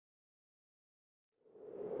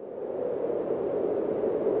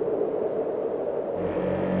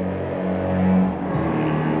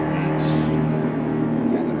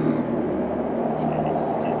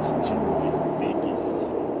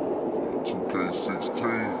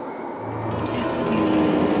SO6IX-Seed.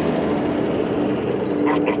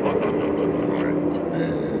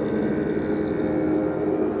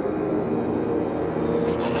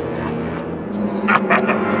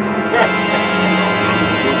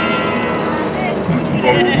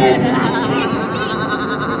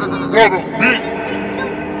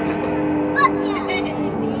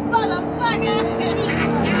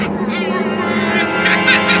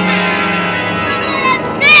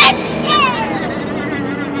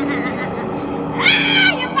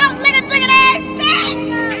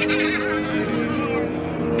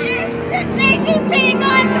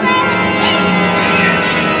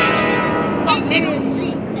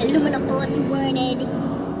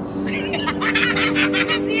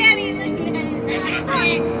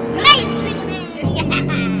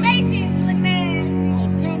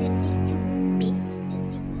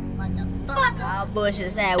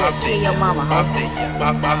 Bullshit side will kill your mama, huh?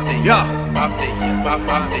 Yeah.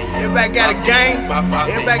 Everybody got a gang.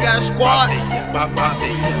 Everybody got a squad.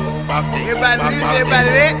 Everybody this,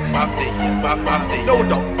 everybody that. Know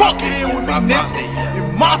what the fuck it is with me, nigga. You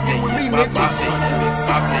mafia with me, nigga.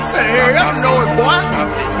 Better hurry up and know it, boy.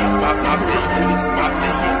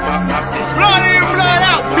 Blood in, blood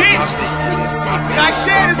out, bitch. I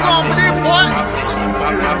share this song for this, boy.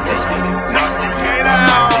 Hey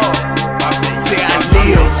now. I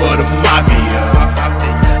live for the mafia.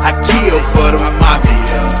 I kill for the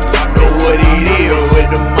mafia. Know what it is with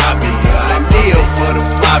the mafia. I live for the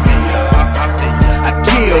mafia. I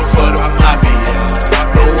kill for the mafia.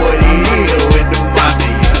 Know what it is with the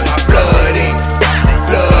mafia. Blood in,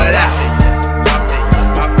 blood out.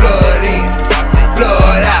 Blood in,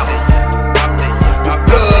 blood out.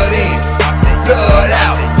 Blood in, blood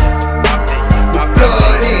out.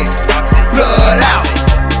 Blood in, blood out.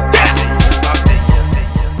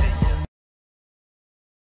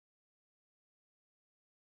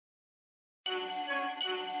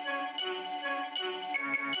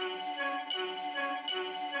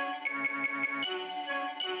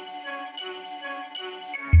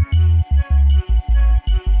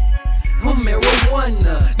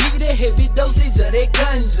 Marijuana, nigga, that heavy dosage of that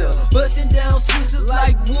ganja. Bustin' down switches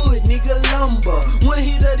like wood, nigga, lumber. One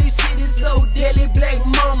hit of this shit is so deadly, black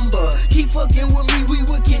mamba. Keep fucking with me, we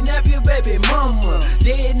would kidnap your baby mama.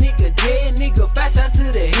 Dead nigga, 5 shots to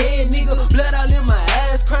the head, nigga. Blood all in my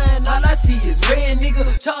ass, crying, all I see is red, nigga.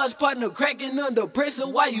 Charge partner cracking under pressure,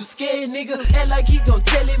 why you scared, nigga? Act like he gon'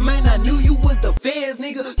 tell it, man, I knew you was the feds,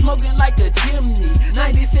 nigga. Smoking like a chimney,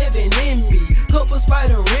 97 in me. Couple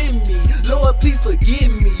spider in me, Lord, please forgive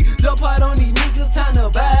me. Jump out on these niggas, time to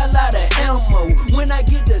buy a lot of ammo. When I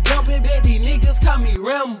get the dumping back, these niggas call me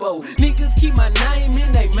Rambo. Niggas keep my name in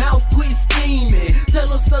their mouth, quit scheming. Tell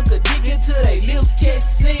them suck a dick until they lips catch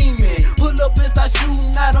semen. Pull up and start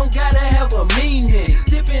shooting, I don't gotta have a meaning.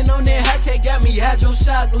 Sipping on that hot tech got me hydro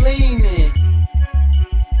shock leaning.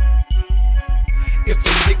 If a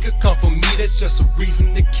nigga come for me, that's just a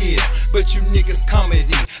reason to kill. But you niggas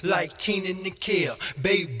comedy, like Keenan and Killa.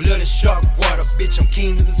 Babe, blood and shark water, bitch, I'm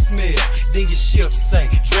keen to the smell. Then your ship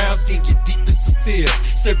sank, drowned in your deepest of fears.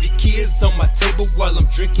 Serve your kids on my table while I'm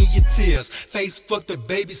drinking your tears. Face fuck the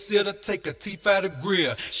babysitter, take her teeth out of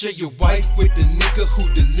grill. Share your wife with the nigga who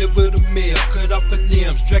delivered the mail. Cut off her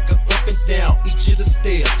limbs, drag her up and down each of the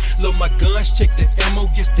stairs. Load my guns, check the ammo,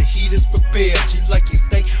 yes, the heat is prepared. She like your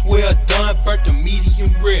steak, well done, burnt the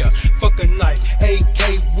medium rare. Fuck a knife,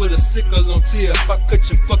 AK with a sickle on tip. I cut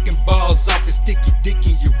your fucking balls off and stick your dick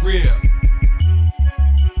in your rear.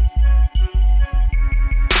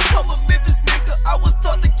 I'm a Memphis nigga, I was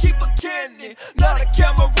taught to keep a cannon, not a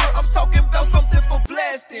camera, I'm talking about something for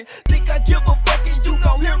blasting. Think I give a fuck and you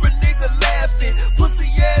gon' hear a nigga laughing.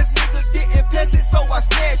 Pussy ass nigga didn't pass it, so I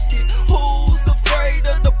snatched it. Who's afraid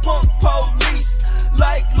of the punk police?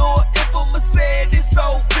 Like Lord Infamous said, it's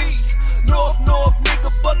OV. North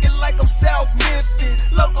nigga bucking like I'm South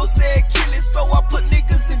Memphis. Loco said kill it, so I put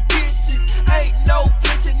niggas in bitches. Ain't no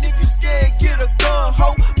flinching if you scared, get a gun,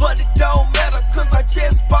 ho. But it don't matter, cause I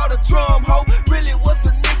just bought a drum, ho. Really, what's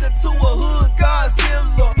a nigga to a hood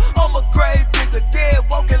Godzilla? I'm a grave digger, dead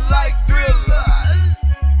walking like Thriller.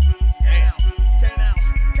 Damn, can't out.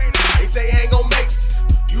 They say I ain't gon' make it.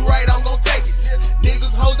 You right, I'm gon' take it.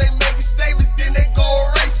 Niggas, hoes, they making statements, then they go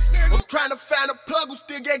erase it. I'm trying to find a plug who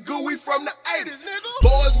still get gooey from the 80s.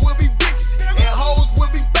 Boys will be bitches, and hoes will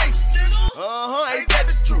be basic. Ain't that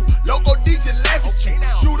the truth? Loco DJ laughing.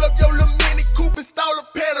 Shoot up your little mini coupe, install a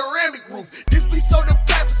panoramic roof. This be so damn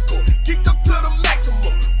classical, kicked up to the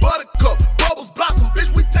maximum. Buttercup, bubbles blossom,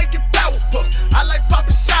 bitch, we taking power puffs. I like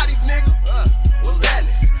popping shotties, nigga. What's that?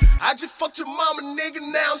 I just fucked your mama, nigga,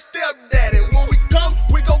 now I'm stepdaddy. When we come,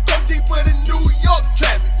 we gon' come deeper than new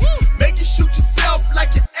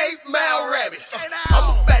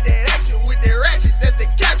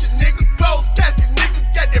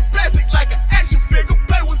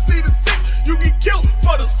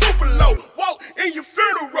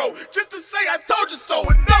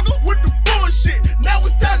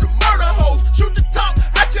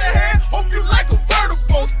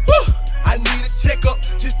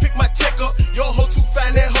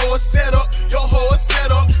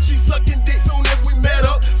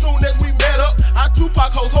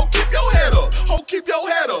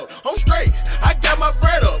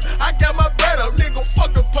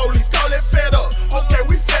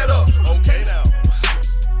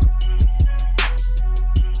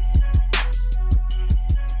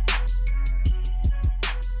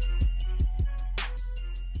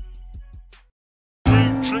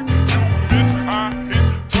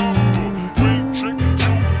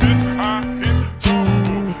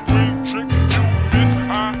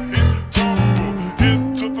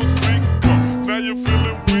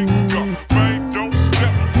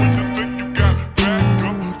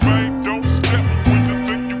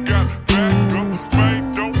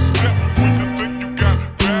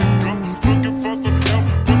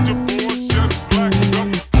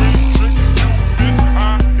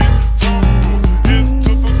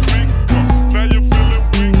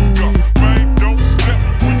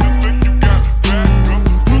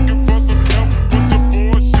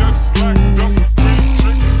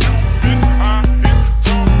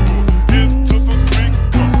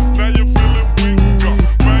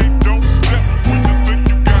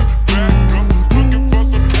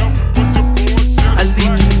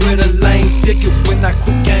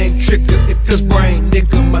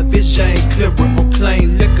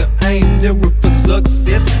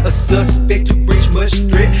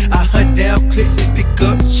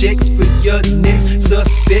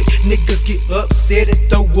Niggas get upset and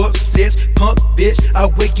throw up sets. Pump bitch, I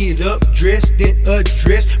wake it up, dress, then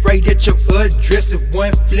address. Right at your address. If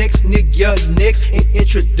one flex, nigga next. In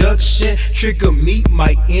introduction, trigger meet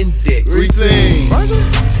my index. Routine.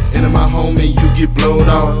 Enter my home and you get blowed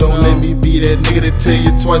off. Don't let me be that nigga that tell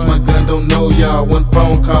you twice. My gun don't know y'all. One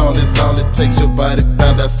phone call, that's all it takes. Your body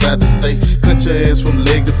found outside the states. Cut your ass from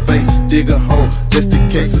leg to face. Dig a hole, just in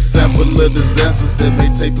case. A sample of disasters that may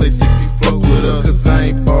take place if you fuck with us. Cause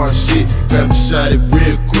I ain't bar shit. Grab a shot it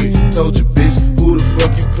real quick. Told you bitch, who the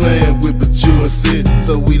fuck you playing with? But you insist.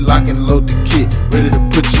 So we lock and load the kit. Ready to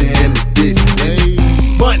put you in the ditch.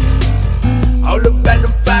 Money, all about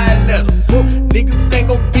them 5 letters. Niggas ain't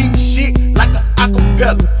gon' beat shit like a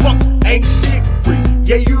acapella. Fuck, ain't shit free.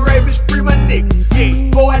 Yeah, you right, bitch, free my niggas. Yeah,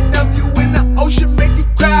 before I dump you in the ocean, make you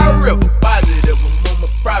cry a river. Positive, I'm on my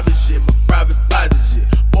private shit, my private positive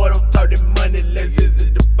shit. Boy, don't talk that money unless it's a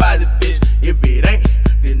deposit, bitch. If it ain't,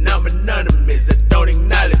 then I'm anonymous. I don't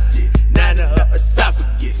acknowledge it. Nine of her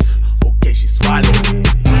esophagus. Okay, she swallowed it.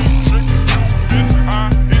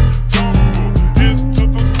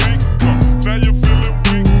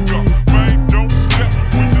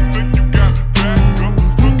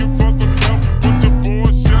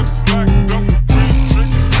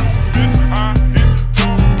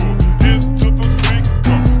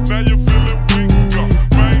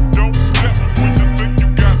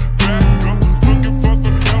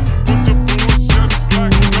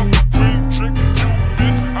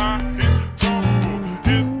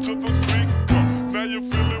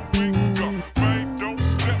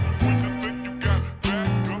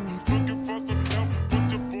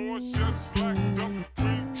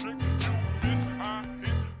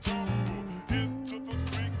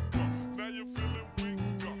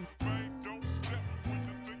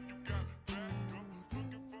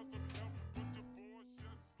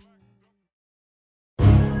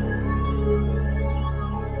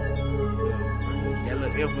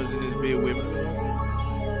 Infamous in this bed with me.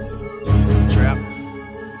 Trap.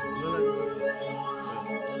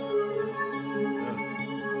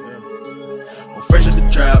 I'm fresh at the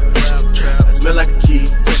trap. I smell like a key.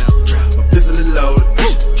 My pistol is loaded.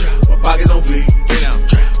 My pockets on fleek.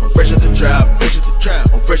 I'm fresh at the trap. I'm fresh at the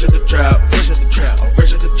trap. I'm fresh at the trap. I'm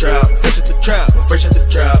fresh at the trap. I'm fresh at the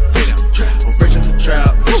trap. I'm fresh at the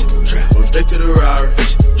trap. Go straight to the Rari.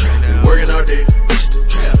 Working all day.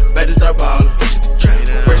 Back to start ballin'.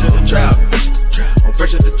 I'm fresh at the trap. I'm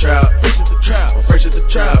fresh at the trap. I'm fresh at the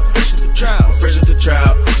trap. I'm fresh at the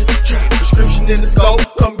trap. Prescription in the scope.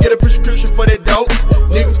 Come get a prescription for that dope.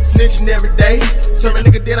 Niggas snitching every day. Serve a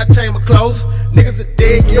nigga, then I change my clothes. Niggas a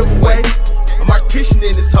dead giveaway. I'm artisan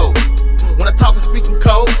in this hoe. When I talk, I'm speaking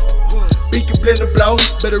codes. Beat can blend the blow.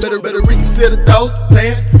 Better reconsider those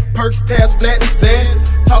plans. Perks, tabs, flats, zans.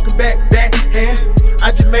 Talking backhand. I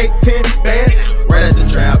just made 10 bands. Right at the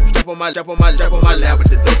trap. Drop on my lap with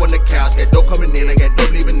the dope on the couch. Got dope coming in, I got dope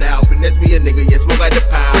leaving out. Finesse me a nigga, yeah, smoke like the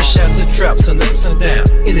pound. Fresh out the trap, sun up and sun down.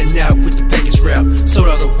 In and out with the package wrap. Sold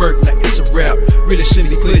all the work, now it's a rap. Really shouldn't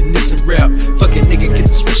be putting this in rap. Fucking nigga, get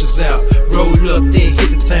the switches out. Roll up, then hit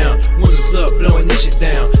the town. Windows up, blowing this shit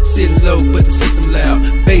down. Sitting low, but the system loud.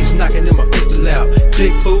 Bass knocking in my pistol out.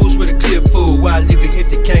 Click fools with a clear fool. While living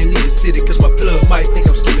empty, can't leave the city. Cause my plug might think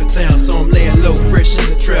I'm skipping town. So I'm laying low, fresh in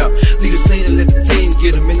the trap. Leave the scene and let the team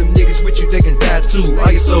get them. And them niggas with you, they can die too.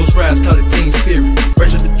 All your souls rise, call it team spirit.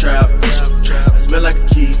 Fresh at the trap. I smell like a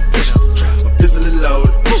key. My pistol is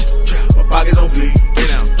loaded. My pockets on fleek.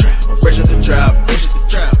 I'm fresh at the trap.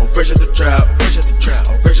 I'm fresh at the trap. I'm fresh at the trap.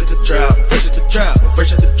 I'm fresh at the trap. I'm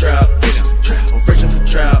fresh at the trap. I'm fresh at the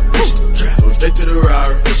trap. Go straight to the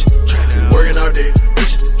Rari. Working all day.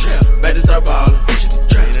 Back to start ballin'.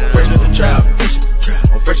 I'm fresh at the trap.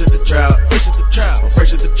 I'm fresh at the trap. I'm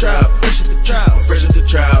fresh at the trap. I'm fresh at the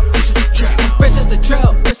trap. Fresh at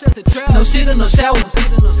the trap. No shit or no shower.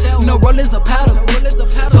 No rollers or powder.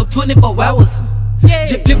 Up 24 hours.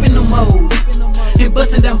 Just flipping them modes and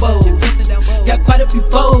busting down bows. Got quite a few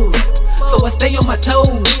foes, so I stay on my toes.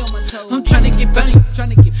 I'm tryna get bang,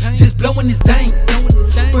 just blowing this dang.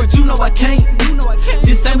 But you know I can't.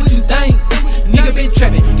 This ain't what you think. Nigga been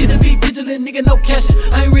trapping, get the beat vigilant, nigga no cashing.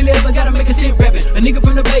 I ain't really ever gotta make a shit rapping. A nigga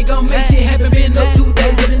from the Bay gon' make shit happen. Been up 2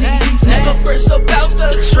 days, but a nigga keep snapping. I'm fresh about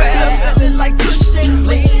the trap, smelling like Christian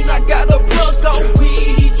lean. I got a plug on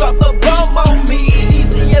weed, he drop a bomb on me.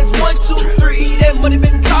 Easy as 1, 2, 3, that money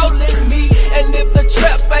been calling me. And if the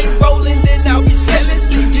trap ain't rolling, then I'll be selling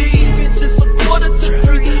CDs. Bitches a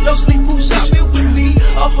 2:45, no sleep, who shopping with me?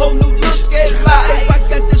 A whole new look at life, I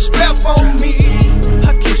got this strap on me.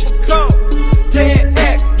 I keep it calm, dead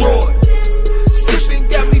act boy. Sipping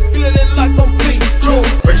got me feeling like I'm Pink Floyd.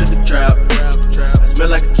 Fresh at the trap. I smell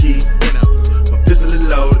like a key.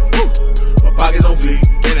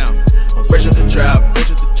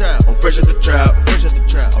 fresh at the trap, fresh at the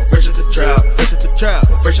trap, I'm fresh at the trap, fresh at the trap,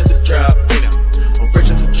 I'm fresh at the trap, I'm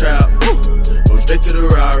fresh at the trap, go straight to the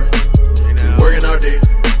Rari, working all day,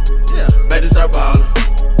 back to start ballin',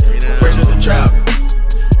 I'm fresh at the trap,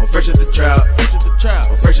 I'm fresh at the trap,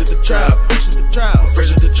 I'm fresh at the trap, I'm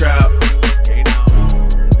fresh at the trap.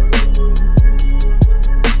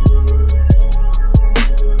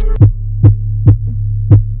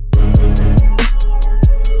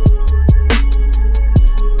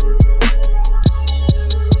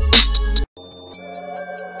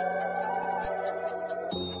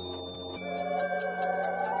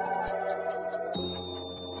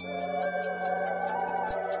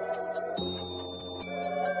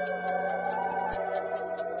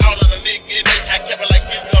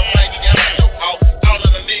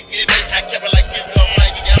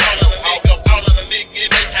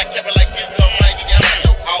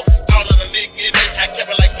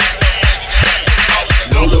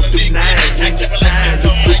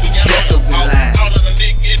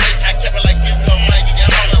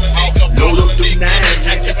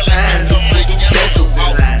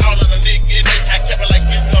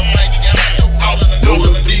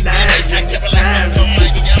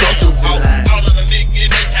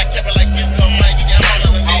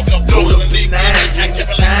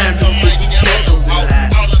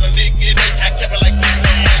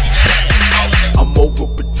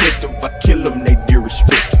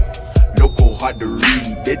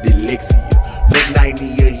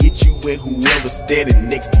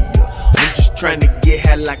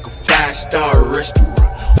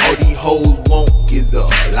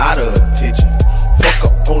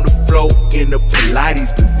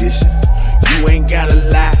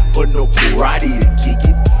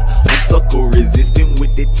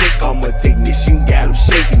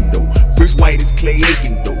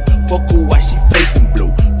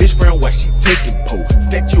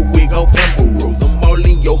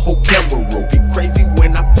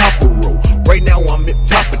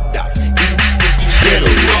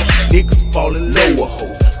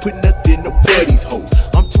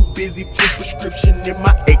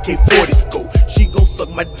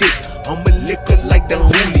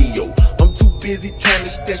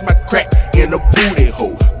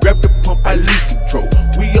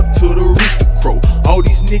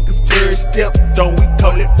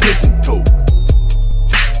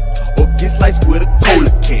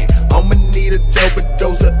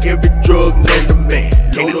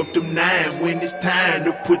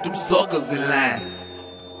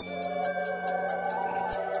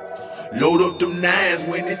 Load up them nines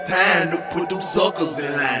when it's time to put them suckers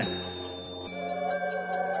in line.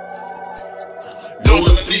 Load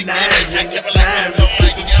up them nines when it's time to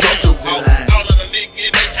put them suckers in line.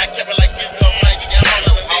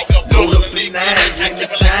 Load up them nines when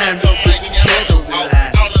it's time to put them suckers in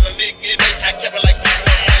line.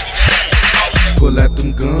 Pull out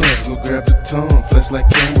them guns, go grab the tongue, flash like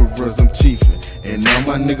cameras, I'm chiefin', and all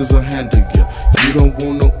my niggas will handle ya. You don't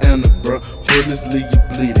want no Anna, bro. Bullets leave you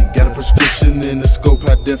bleeding. Got a prescription in the scope,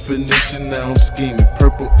 high definition. Now I'm scheming.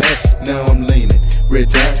 Purple act, now I'm leaning. Red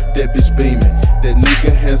dot, that bitch beaming. That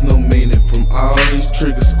nigga has no meaning. From all these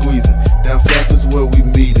triggers squeezing. Down south is where we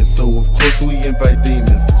meeting. So of course we invite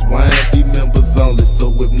demons. It's YMB members only.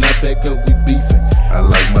 So if not back up, we beefing. I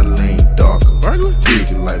like my lane darker.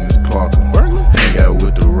 Big like Miss Parker. Hang out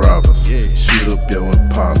with the robbers. Shoot up your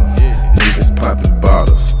Impala. Niggas popping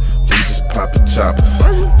bottles. We just poppin' choppers.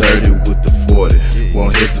 30 with the 40.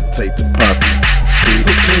 Won't hesitate to pop it.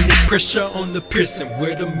 Any pressure on the piercing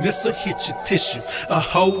where the missile hit your tissue. A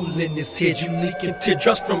hole in his head, you leaking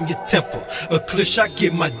teardrops from your temple. A clear shot,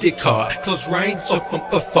 get my dick hard. Close range or from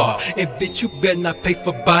afar. And bitch, you better not pay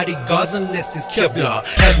for bodyguards unless it's Kevlar.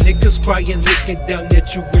 Have niggas crying, looking down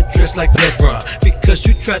at you and dressed like LeBron. Because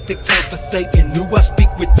you tried to conversate and knew I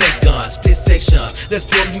speak with that gun. Split sections, let's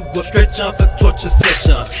warm you up, stretch on for torture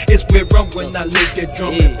sessions. It's where I'm when I lay that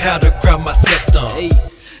drum and powder crowd my septum.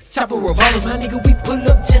 Chopper revolvers, my nigga, we pull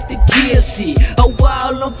up just to kill shit. A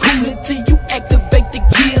while I'm coolin' till you activate the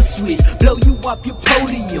gear switch. Blow you off your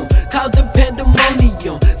podium, causing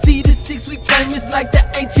pandemonium. See the six, we famous like the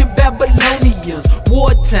ancient Babylonians.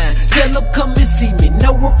 Wartime, tell them come and see me,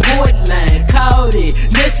 no report line. Called it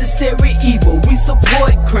necessary evil, we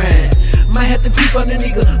support crime. Might have to creep on the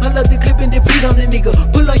nigga, unload the clip and then beat on the nigga.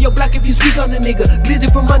 Pull on your block if you speak on the nigga,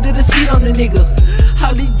 glizzy from under the seat on the nigga.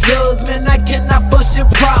 All these drugs, man, I cannot function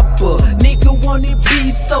proper. Nigga wanted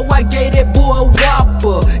beef, so I gave that boy a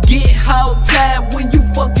whopper. Get hog tied when you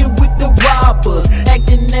fucking with the robbers.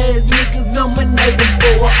 Acting ass niggas nominated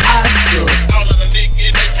for an Oscar. All of the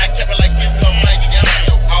niggas, I kept it like you know my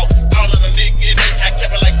all of the niggas, I kept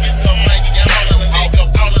it like you know my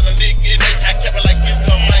all of the niggas,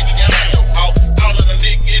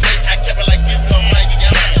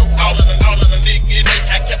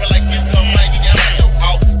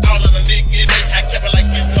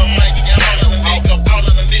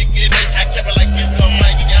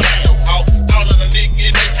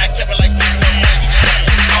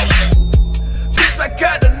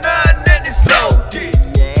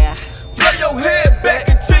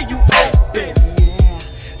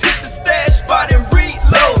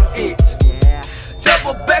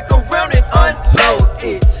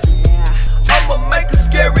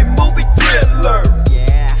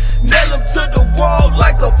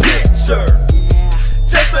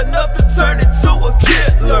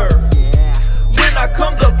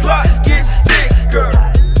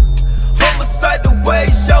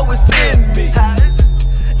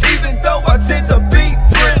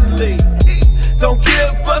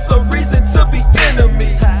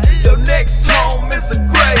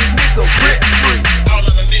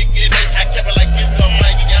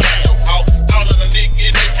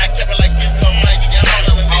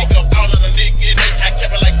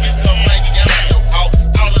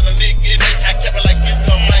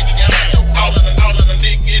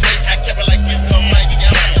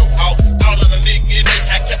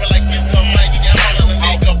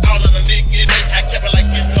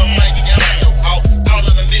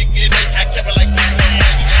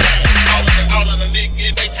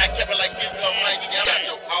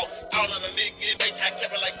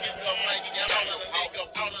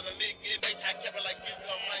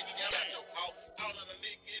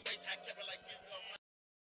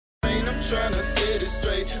 tryna set it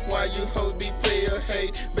straight. Why you hoes be player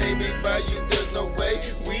hate? Baby, by you there's no way.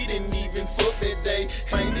 We didn't even fuck that day.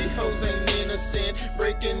 Ain't these hoes ain't innocent.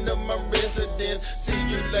 Breaking up my residence. See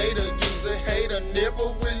you later, use a hater. Never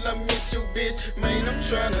will I miss you, bitch. Man, I'm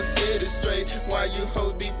tryna set it straight. Why you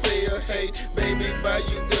hoes be player hate? Baby, by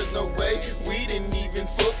you there's no way. We didn't even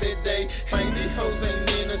fuck that day. Ain't these hoes ain't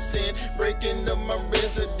innocent. Breaking up my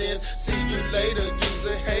residence. See you later, use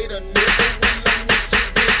a hater. Never will I miss you,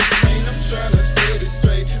 bitch. Man, I'm tryna set it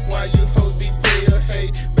straight. Why you hoes be player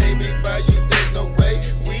hate? Baby, by you there's no way.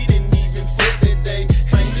 We didn't even fuck that day.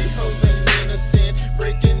 Ain't these hoes ain't innocent.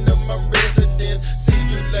 Breaking up my residence. See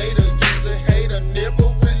you later, use a hater. Never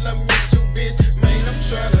will I miss you, bitch. Man, I'm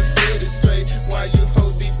tryna set it straight. Why you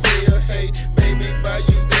hoes be player hate? Baby, by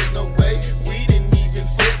you there's no way. We didn't even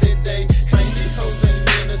fuck that day. Ain't these hoes ain't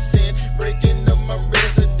innocent. Breaking up my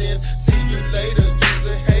residence. See you later, use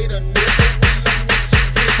a hater. Never will I miss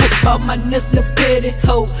you, bitch. All my nuts look petty,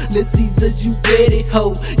 ho. Let's Caesar, you ready,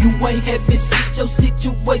 ho. You ain't happy, sit your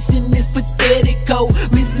situation is pathetic, ho.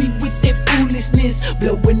 Miss me with that foolishness,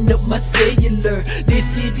 blowing up my cellular.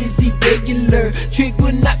 This shit is irregular. Trigg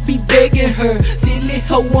will not be begging her. Silly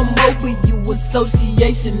ho, I'm over you.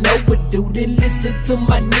 Association overdue. Then listen to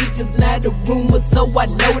my niggas, not a rumor, so I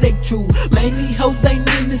know they true. Man, these hoes ain't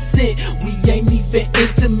innocent. We ain't even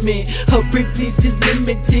intimate. Her privilege is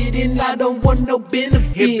limited, and I don't want no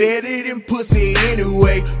benefit. It better than pussy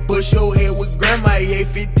anyway. Push your head with grandma, yeah.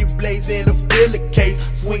 50 blades in a pillowcase.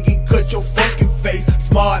 Swinging, cut your fucking face.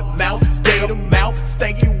 Smart mouth, data mouth,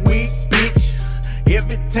 stanky wig, bitch.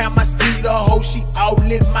 Every time I see the hoe, she all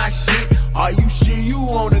in my shit. Are you sure you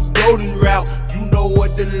wanna go this route? You know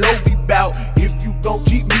what the low be bout. If you gon'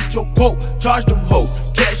 cheat, meet your quote. Charge them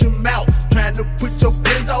hoes, cash them out. Trying to put your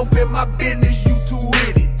friends off in my business, you too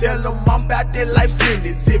in it. Tell them I'm about that life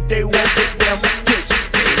sentence. If they want that damn attention.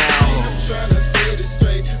 I'm tryna set it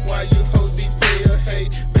straight. Why you hoes be player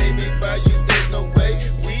hate? Baby, by you there's no way.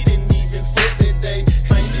 We didn't even fuck that day.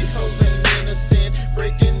 Ain't these hoes ain't innocent.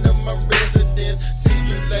 Breaking up my residence. See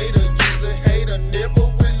you later, use a hater. Never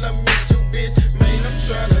will I miss you, bitch. Man, I'm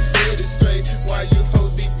tryna set it straight. Why you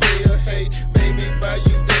hoes be player hate? Baby, by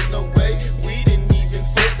you there's no way. We didn't even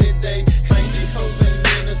fuck that day. Ain't these hoes ain't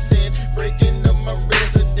innocent. Breaking up my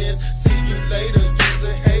residence. See you later, use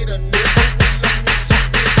a hater. Never will I miss you,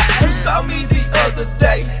 bitch. You saw me the other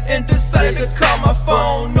day and decided to call my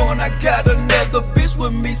phone, knowing I got another bitch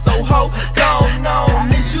with me. So ho, gone on.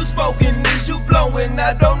 Is you smoking? Is you blowing?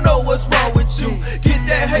 I don't know what's wrong with you. Get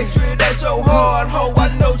that hatred out your heart, ho. I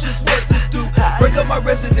know just what to do. Break up my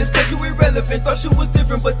residence, cause you irrelevant. Thought you was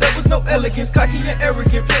different, but there was no elegance. Cocky and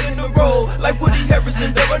arrogant, playing the role like Woody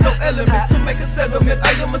Harrison. There are no elements to make a settlement.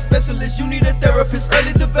 I am a specialist, you need a therapist.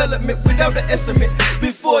 Early development without an estimate.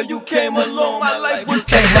 Before you came along, my life was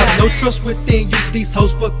Can't have no trust within you, these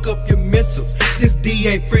hoes fuck up your mental. This D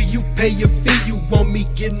ain't free, you pay your fee. You want me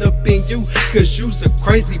getting up in you, cause you's a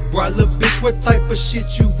crazy brother, bitch. What type of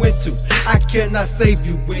shit you went to? I cannot save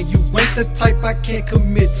you when you ain't the type I can't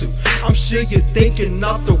commit to. I'm sure you're thinking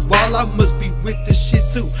off the wall, I must be with the shit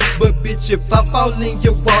too. But bitch, if I fall in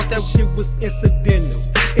your walls, that shit was incidental.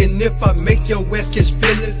 And if I make your ass catch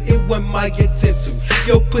feelings, it wasn't my intent to.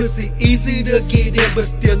 Your pussy easy to get in, but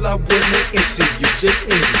still I wouldn't into you, just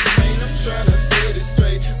in it. Man, I'm tryna set it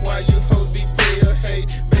straight. Why you hoes be player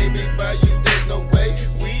hate? Baby, by you there's no way.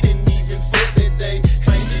 We didn't even fuck that day.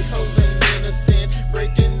 Ain't these hoes ain't innocent.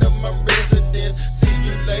 Breaking up my residence. See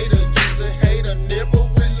you later, use a hater. Never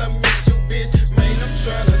will I miss you, bitch. Man, I'm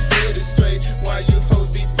tryna set it straight. Why you hoes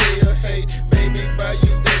be player hate? Baby, by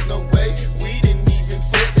you there's no way. We didn't even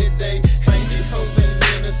fuck that day. Ain't these hoes ain't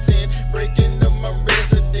innocent. Breaking up my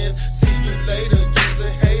residence. See you later, use a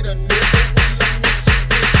hater. Never will I miss you,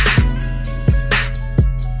 bitch.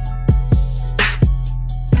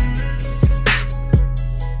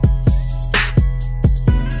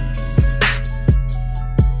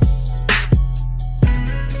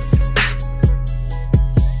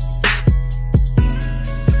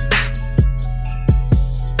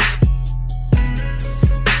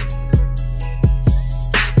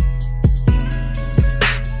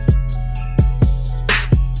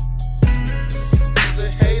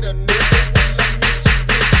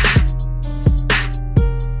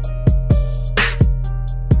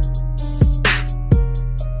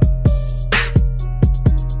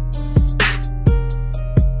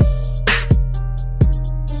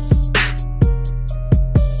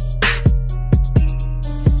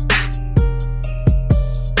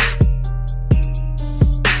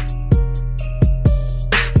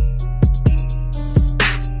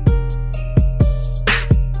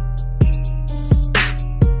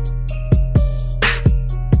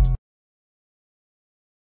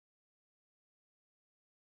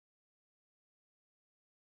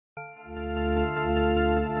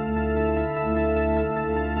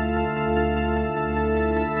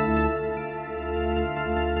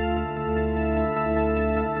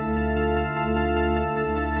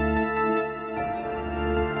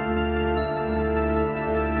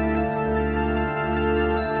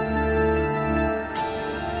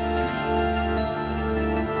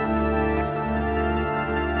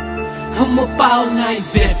 I'm up all night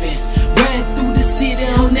vamping, riding through the city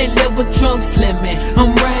on that level trunk slamming.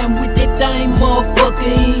 I'm riding with that thing, motherfucker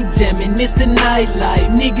ain't jamming. This the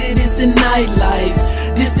nightlife, nigga, this the nightlife.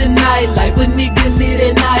 This the nightlife, a nigga live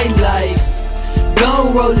that nightlife.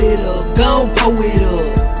 Gon' roll it up, gon' pour it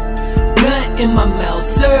up. Blunt in my mouth,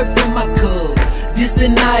 syrup in my cup. This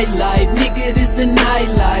the nightlife, nigga, this the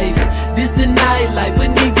nightlife. This the nightlife, a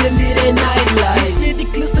nigga live that nightlife. This city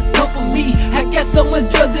cluster come for me, I got so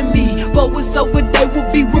much drugs in me. But what's over there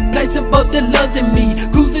will be replacing both the loves in me.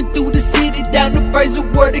 Cruising through the city, down the Fraser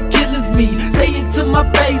where the killers me. Say it to my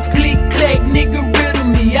face, click, clack, nigga, rid of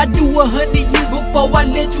me. I do 100 years before I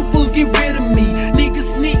let you fools get rid of me.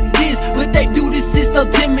 Niggas sneak this, but they do this shit so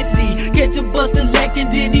timidly. Catch a buster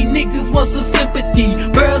lacking, then these niggas want some sympathy.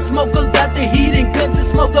 Barrel smoke goes out the heat and gun the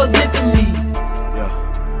smoke goes into me. Yeah,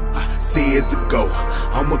 I see it's a go.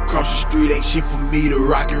 I'm across the street, ain't shit for me to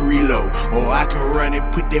rock and reload. Or I can run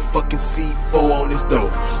and put that fucking C4 on his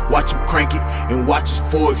door. Watch him crank it and watch his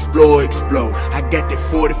 4 explode. I got that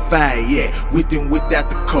 45, yeah, with and without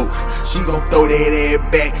the coat. She gon' throw that ass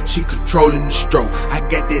back, she controlling the stroke. I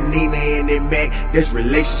got that Nina and that Mac, that's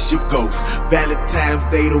relationship goals. Valentine's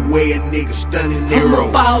Day the way a nigga stunning their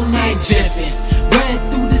road. I'm up all night vamping, riding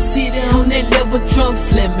through the city on that level trunk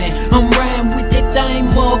slamming. I'm riding with that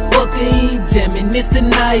thing, motherfucker ain't jamming. This the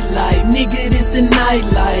nightlife, nigga, this the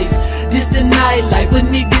nightlife. This the nightlife, a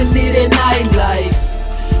nigga live that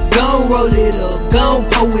nightlife. Gon' roll it up, gon'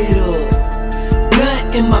 pour it up.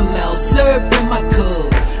 Blunt in my mouth, syrup in my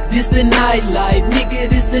cup. This the nightlife, nigga,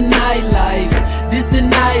 this the nightlife. This the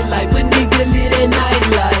nightlife, a nigga live that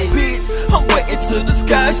nightlife. Bitch, I'm waiting till the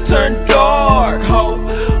skies turn dark, ho.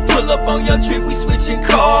 Pull up on your trip, we switching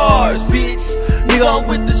cars, bitch. Nigga, I'm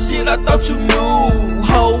with the shit, I thought you knew,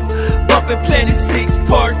 ho. Bumpin' Planet 6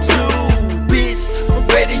 Part 2, bitch. I'm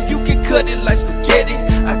ready, you can cut it like spaghetti.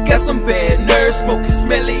 I got some bad nerves, smoking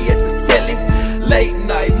smelly at the telly. Late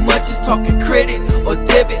night munchies, talking credit or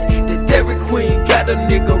debit. The Dairy Queen got a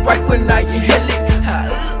nigga right when I inhale it.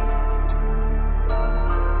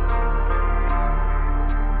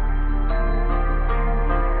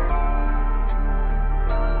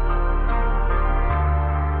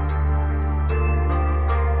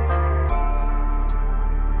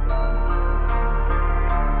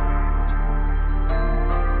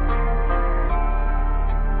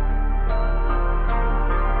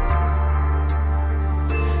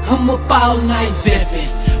 I'm up all night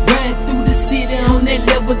vamping, riding through the city on that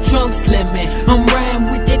level trunk slamming. I'm riding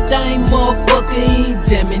with that thing, motherfucker ain't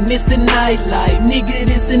jamming. This the nightlife, nigga,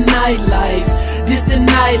 this the nightlife. This the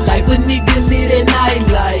nightlife, a nigga live that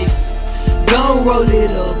nightlife. Gon' roll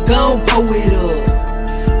it up, gon' pour it up.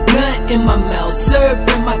 Blunt in my mouth, syrup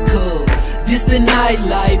in my cup. This the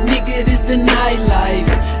nightlife, nigga, this the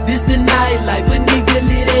nightlife. This the nightlife, a nigga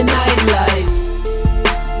live that nightlife.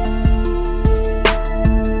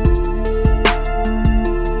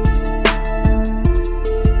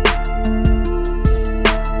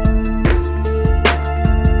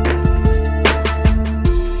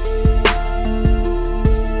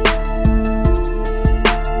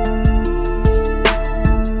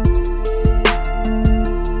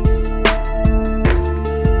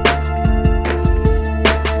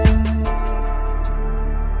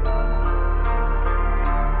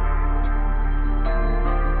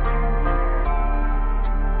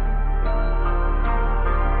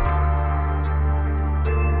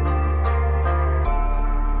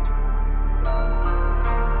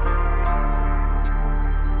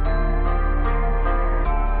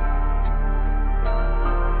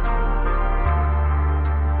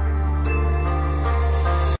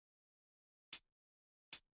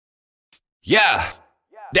 Yeah,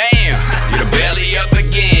 damn, you the belly up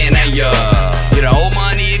again, and you the old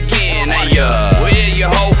money again, and where you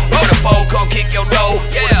hoe? Where the folk gon' kick your door?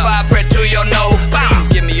 Yeah, 45 breath to your nose. Please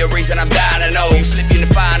give me a reason, I'm dying to know. You slip in to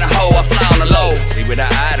find a hoe, I fly on the low. See with the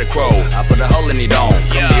eye to crow, I put a hole in your dome.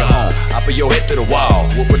 Come to your home, I put your head through the wall.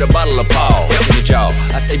 Whoop with a bottle of Paul, in your jaw.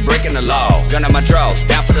 I stay breaking the law, gun on my draws,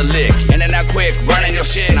 down for the lick. In and out quick, running your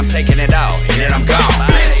shit, and I'm taking it out, and then I'm gone.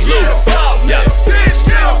 Bitch, get about me. Bitch,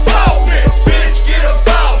 get about me. Bitch, get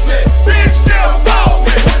about me. Bitch, get about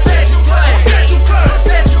me. Set you claim. Set you claim.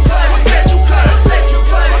 Set you claim. Set you claim. Set you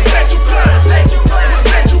claim. Set you claim. Set you claim.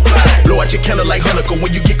 Set you claim. Blow out your candle like Hanukkah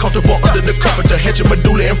when you get comfortable under the comforter. Hedge your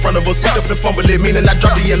medulla in front of us. Pick up and fumble it, meaning I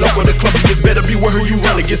drop the yellow for the clumsiest. Better be where who you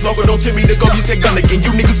run against. Longer don't tell me to go use that gun again.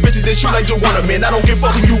 You niggas bitches that shoot like Joanna, man. I don't give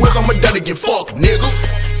fuck who you is, I'ma done again. Fuck, nigga.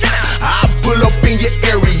 I pull up in your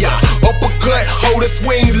area, uppercut, hold a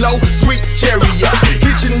swing low, sweet chariot.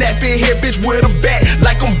 Hit your nappy head, bitch, with a bat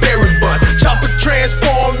like I'm Barrin bus. Chopper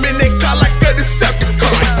transform in that car like a Decepticon.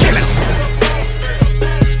 Killa.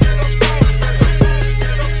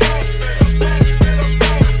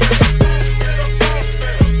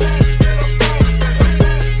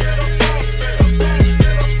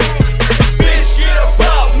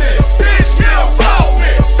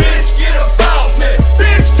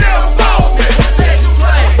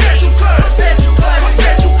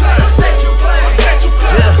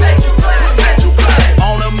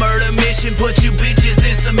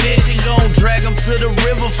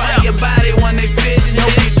 find your body when they fishing.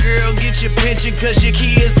 Hope your girl get your pension, cause your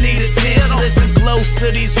kids need attention. Listen close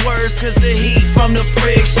to these words, cause the heat from the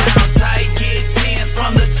friction. How tight, get tense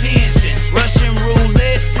from the tension. Russian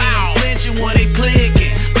roulette, see them flinching when it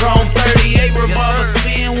clicking. Chrome 38 revolver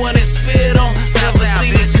spin when it spit on. Never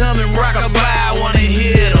seen it coming, rock a bye when it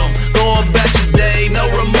hit them. Go about your day, no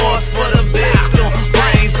remorse for the victim.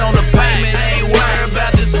 Brains on the payment, ain't worried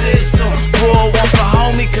about the system. Pour one for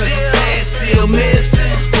homie, cause the pad still missing.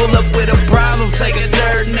 Pull up with a problem, take a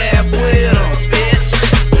dirt nap with him, bitch.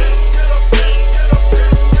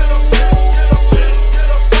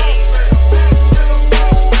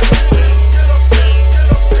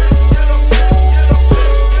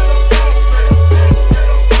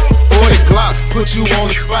 Put you on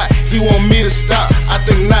the spot, he want me to stop. I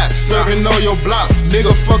think not, serving on your block.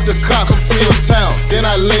 Nigga, fuck the cops, come to your town. Then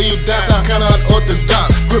I lay you down, sound kinda unorthodox.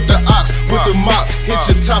 Grip the ox with the mop, hit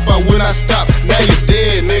your top, I will not stop. Now you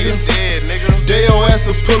dead, nigga. Day your ass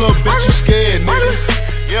to pull up, bitch, you scared,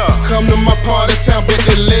 nigga. Come to my part of town, bet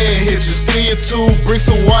that leg hit you. Steal your 2 bricks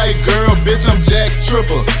of white, girl, bitch, I'm Jack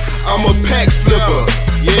Tripper. I'm a pack flipper,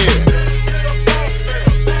 yeah.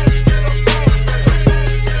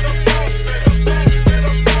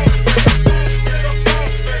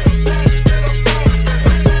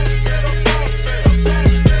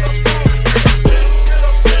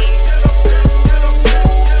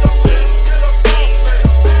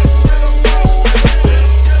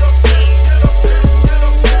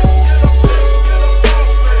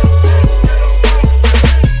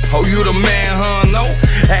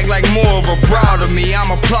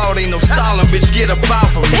 I'm applauding, no stalling, bitch, get up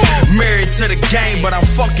off of me. Married to the game, but I'm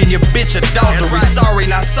fucking your bitch adultery. Sorry,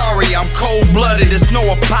 not sorry, I'm cold-blooded, it's no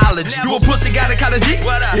apology. You a pussy, got a college G?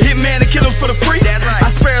 Hit man to kill him for the free? That's right. I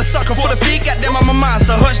spare a sucker for the feet, goddamn, I'm a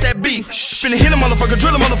monster, hush that beat. Finna hit a motherfucker,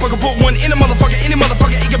 drill a motherfucker, put one in a motherfucker, any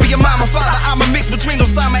motherfucker, it could be your mama, father. I'm a mix between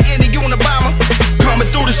Osama and the Unabomber. Coming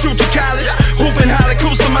through to shoot your college, hooping, holler,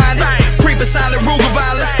 cruise-minded. Creeping silent, Ruger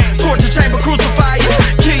violence, torture chamber, crucify you.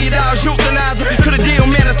 Kill your dogs, euthanize them. Could've deal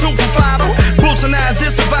man a 2 for 5. Boots and nines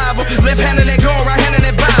is survival. Left hand in that gun, right hand in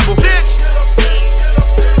that Bible. Bitch.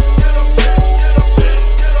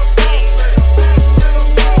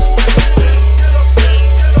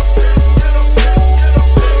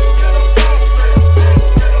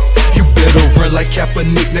 Like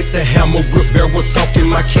Kaepernick, like the hammer, rip barrel talking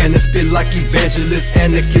my cannon, spit like evangelist,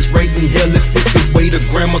 anarchist, raising hell, let's hit the weight of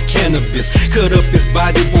gram of cannabis. Cut up his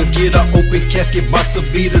body, won't get an open casket, box will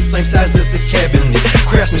be the same size as a cabinet.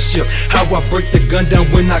 Craftsmanship, how I break the gun down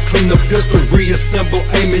when I clean up pistol, reassemble,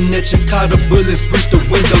 aiming at your car, the bullets breach the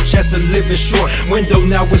window, chance of living short window,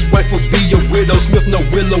 now his wife will be a widow. Smith no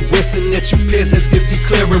Willow, Wesson at you peasants as if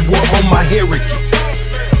declaring war on my hierarchy.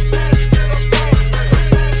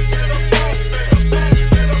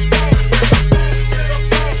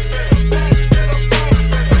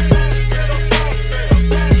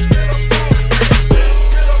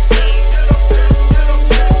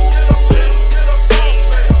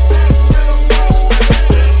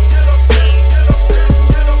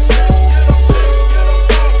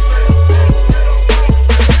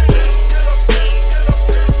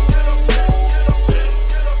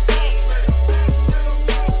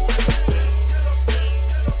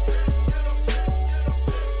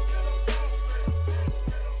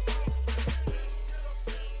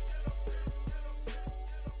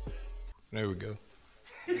 There we go.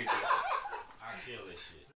 I kill this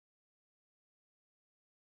shit.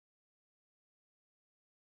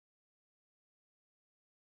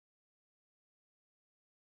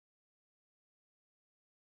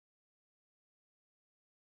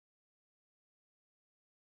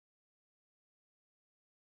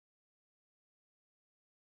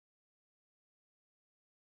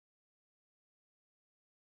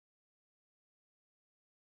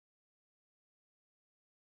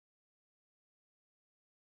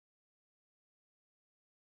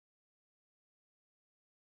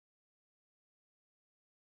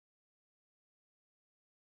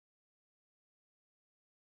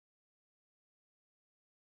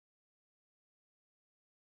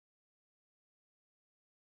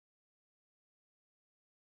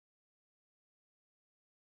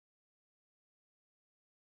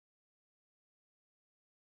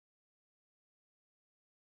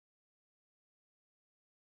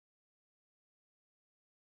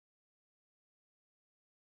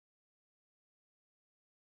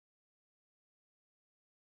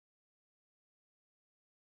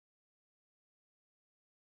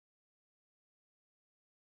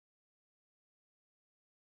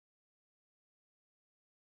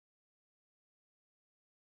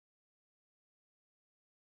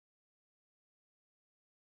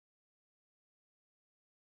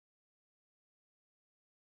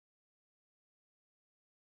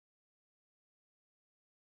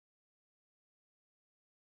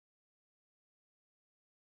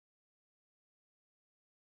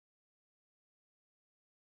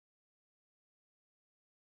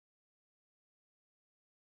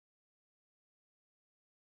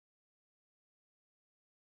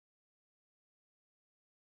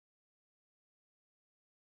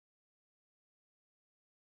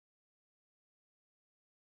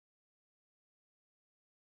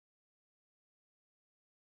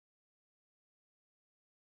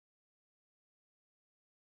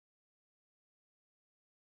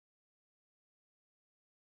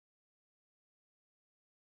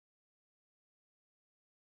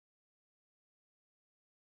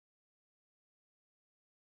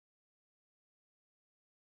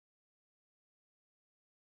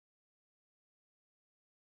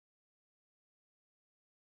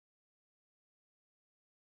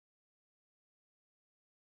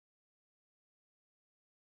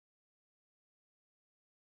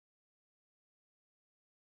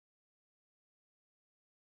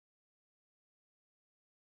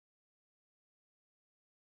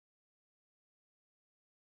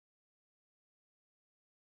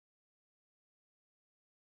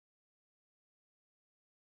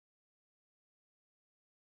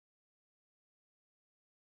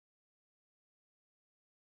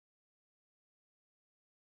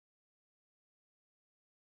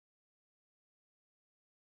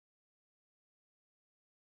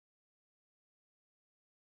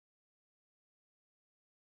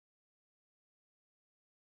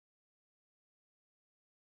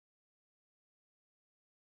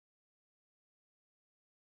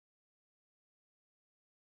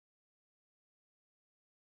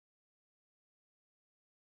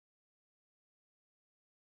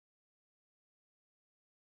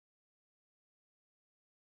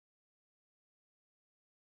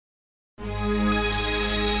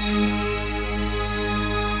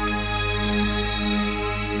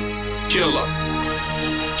 Killa,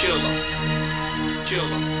 Killa,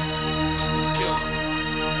 Killa, Killa.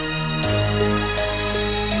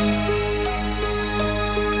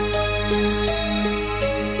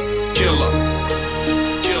 Killa,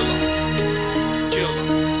 Killa, Killa,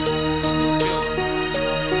 Killa.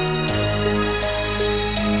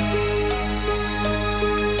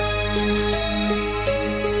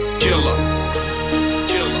 Killa,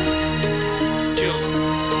 Killa, Killa.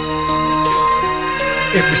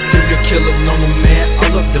 Every serial killer known to man,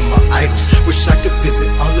 all of them are idols. Wish I could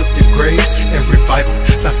visit all of their graves and revive them.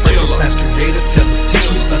 Find Frankenstein's creator, tell them,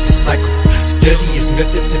 teach me of the cycle. Study his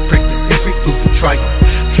methods and practice every food for trial.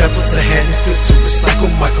 Travel to Haddonfield to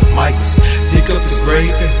recycle Michael Myers. Dig up his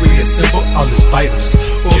grave and reassemble all his vitals.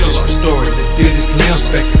 Organs restored and build his limbs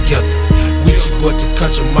back together. Ouija boy to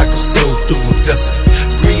conjure Michael's soul through a vessel.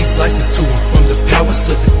 Breathe life into him from the powers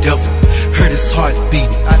of the devil. Heard his heart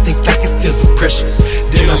beating, I think I can feel the pressure.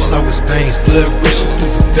 Then I saw his veins, blood rushing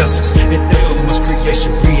through the vessels. And infamous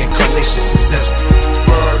creation, reincarnation successful.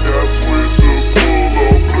 I got twins to pull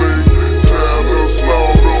up blink. Time to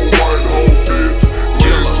slaughter white hole bitch.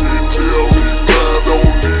 Legit tell me I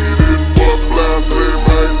don't need it, but blast they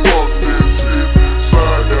might fuck this shit.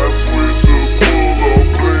 I got twins to pull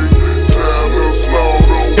up blink. Time to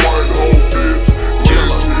slaughter white hole bitch.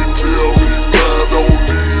 Legit tell me I don't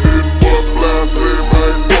need it, but blast they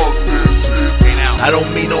might fuck this shit. I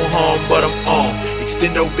don't mean no harm, but I'm on.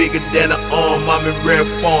 Extendo bigger than an arm, I'm in rare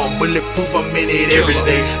form. Bulletproof, I'm in it every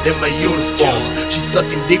day, then my uniform. She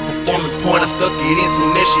sucking dick, performing porn, I stuck it in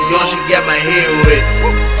soon as she on, she got my head wet.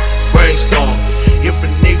 Brainstorm, if a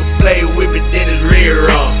nigga play with me, then it's real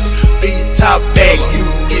wrong. Be your top back, you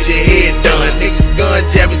can get your head done. Niggas gun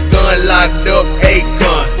jam, his gun locked up,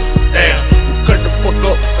 A-gun. Damn, who cut the fuck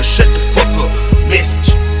up or shut the fuck up?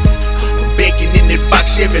 Message. I'm baking in this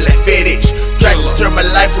box Chevy like FedEx. Tried to turn my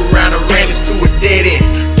life around, I ran into a dead end.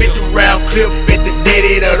 50 round clip at the dead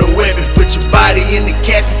end of the weapon. Put your body in the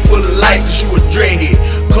casket full of license, you a dreadhead.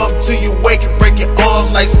 Come to your wake and break your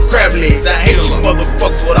arms like some crab legs. I hate you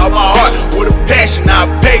motherfuckers with all my heart, with a passion. I'll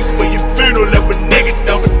pay for your funeral if a nigga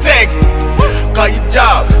double tax. Call your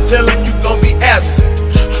job, tell them you gon' be absent.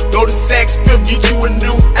 Go to Saks Fifth, get you a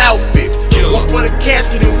new outfit. One for the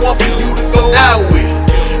casket and one for you to go out with.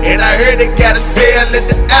 And I heard they got a sale at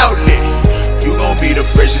the outlet. You gon' be the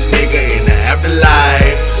freshest nigga in the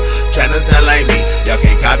afterlife. Tryna sound like me, y'all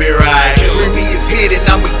can't copyright. Bring me his head and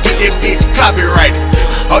I'ma get that bitch copyrighted.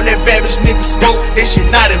 All that bad bitch nigga smoke, that shit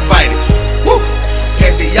not invited. Woo!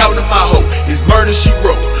 Cast it out of my hoe, it's murder she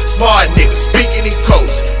wrote. Smart nigga, speaking in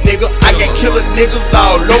codes. Nigga, I got killers niggas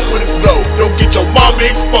all over the globe. Don't get your mama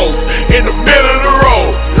exposed in the middle of the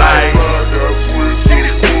road. Like I got twins to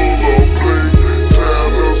pull up blink.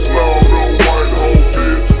 Time to slaughter white hole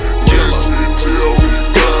bitch. Legit tell me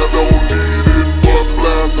I don't need it, but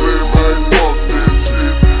blast they might fuck this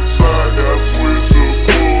shit. I got twins to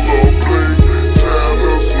pull up blink. Time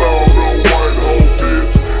to slaughter white hole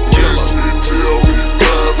bitch. Legit tell me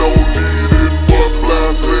I don't need it, but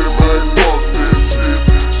blast they might fuck this shit.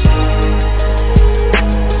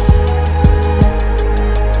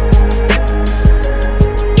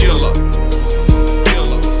 Killa, Killa,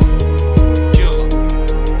 Killa, Killa, Killa, Killa,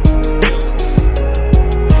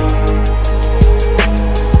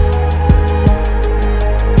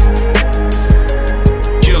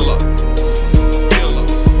 Killa, Killa, Killa, Killa, Killa, Killa.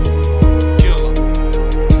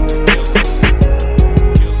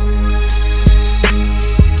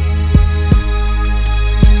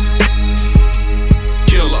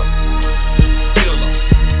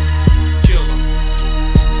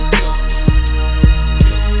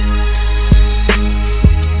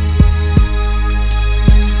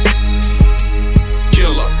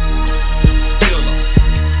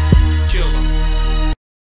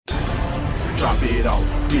 drop it off,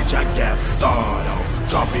 bitch, I got a sawed off.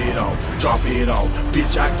 Drop it off,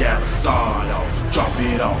 bitch, I got a sawed off.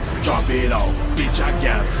 Drop it off, bitch, I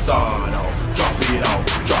got a sawed off.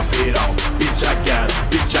 Drop it off, bitch, I got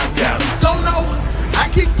it. Don't know, I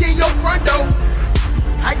kick in your front door.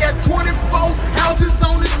 I got 24 houses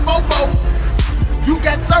on this fofo. You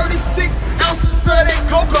got 36 ounces of that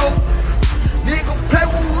cocoa. Nigga play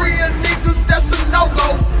with real niggas, that's a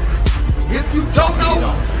no-go. If you don't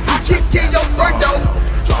know, I kick in your front door.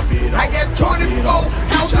 I got 24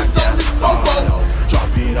 houses on this fofo.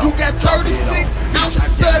 You got 36 ounces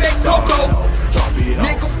of that cocoa.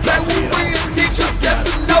 Nigga play with real niggas, that's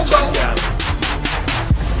a no-go.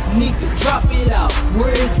 Nigga, drop it out,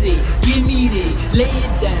 where is it? Give me that, lay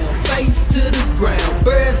it down, face to the ground,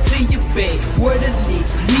 bird to your back, where the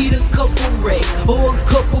licks, need a couple racks, or a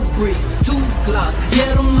couple bricks, 2 glocks,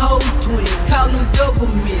 yeah them hoes twins, call them double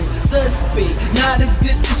miss, sus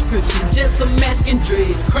just some mask and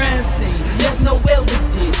dreads. Crime scene, left no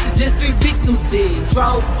evidence, just 3 victims dead.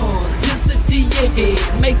 Draw guns, pistol to your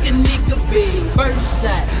head, make a nigga beg. First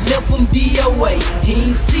shot, left from DOA, he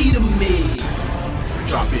ain't see the med.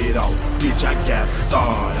 Drop it off, bitch, I got a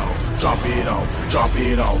sawed off. Drop it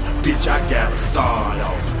off, bitch, I got a sawed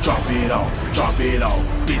off. Drop it off,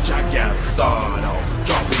 bitch, I got a sawed off.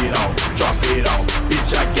 Drop it off,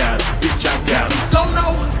 bitch, I got it. Don't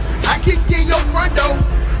know, I kick in your front door.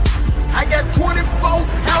 I got 24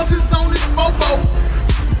 houses on this fofo.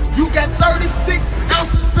 You got 36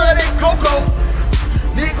 ounces of that cocoa.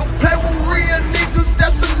 Nigga play with real niggas,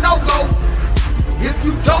 that's a no-go. If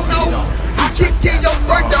you don't know, I kick in your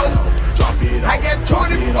front door. I got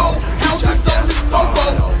 24 houses on this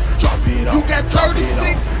fofo. You got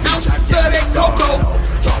 36 ounces of that cocoa.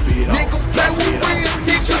 Nigga play with real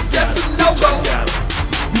niggas, that's a no-go.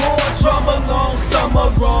 More drama, long summer,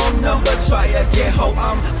 wrong number, try again, ho.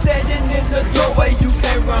 I'm standing in the doorway, you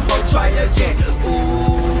can't run, ho, try again.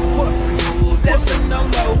 Ooh, that's a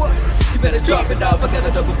no-no. You better drop it off, I got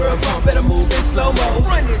a double barrel pump, better move in slow-mo.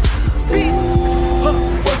 Ooh,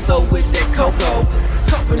 what's up with that cocoa?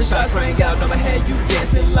 When the shots rang out, I'ma have you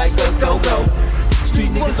dancing like a go-go. Street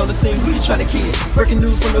niggas on the scene, who you tryna kid? Breaking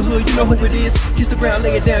news from the hood, you know who it is. Kiss the ground,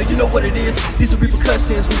 lay it down, you know what it is. These are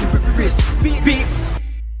repercussions when you rip your wrist. Bitch.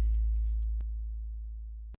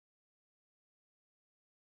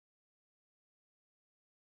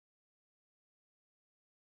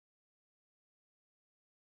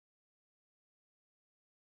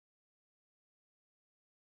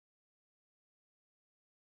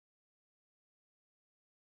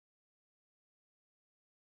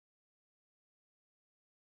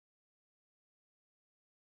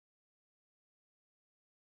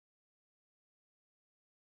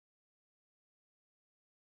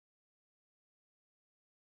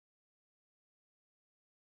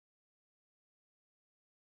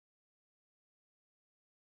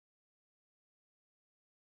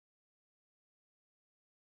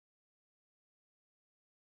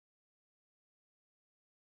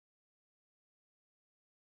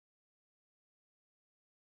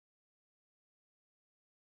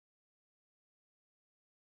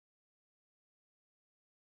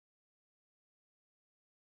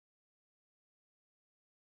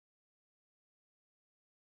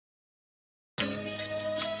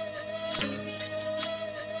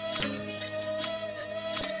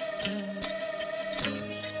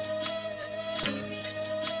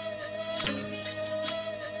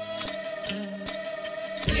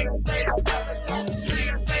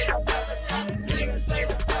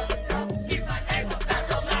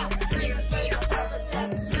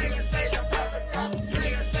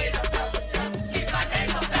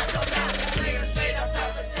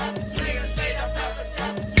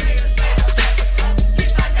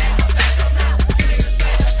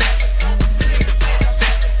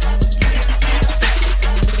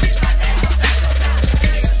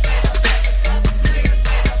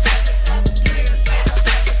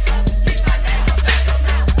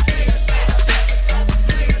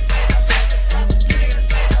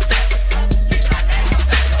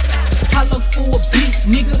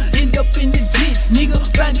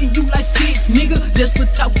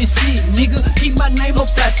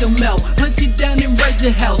 Your mouth, hunt you down and raid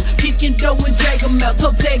your house, kicking dough and drag 'em out,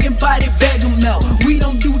 top tagging body, bag 'em out. We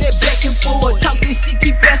don't do that back and forth, talk this shit,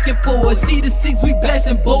 keep asking for it. See the 6, we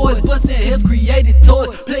blasting boys, busting heads, created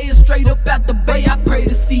toys, playing straight up out the bay. I pray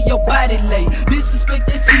to see your body lay. Disrespect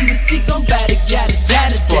that see the 6, I'm about to get it,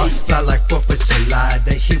 that is Sparks fly like 4th of July,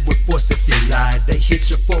 they hit with force if you lie. They hit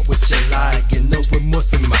you for what you lie, get no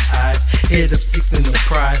remorse in my eyes. Head up 6 in the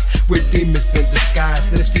prize, we're demons in disguise.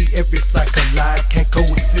 Let's see every cycle collide, can't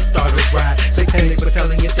coexist, start a ride. Satanic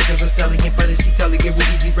battalion, thickens a stallion, but it's Italian,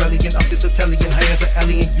 really be rallying off this Italian. High as an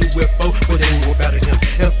alien UFO, but they know about him.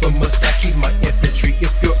 Infamous, I keep my infantry.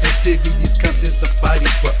 If your activities consist of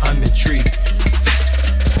bodies, but I'm intrigued.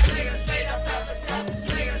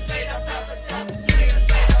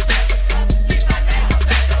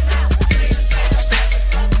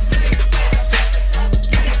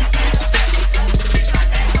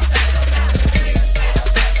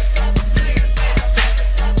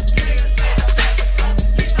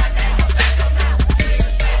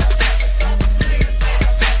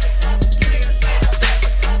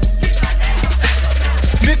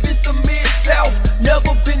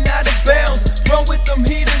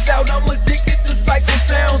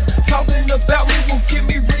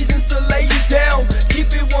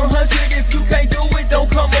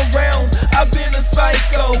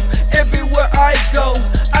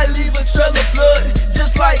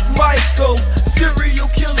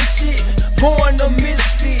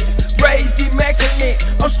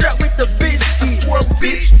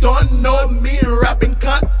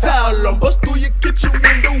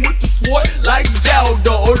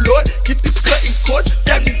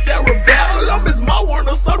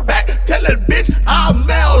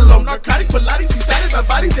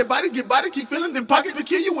 get bodies, keep feelings in pockets to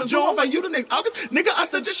kill you and join for you the next August. Nigga, I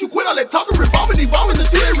suggest you quit all that talking, revolving, evolving,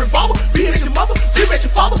 let's do that revolver. Be at your mother, be at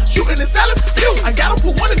your father, shooting in salads. Ew, I gotta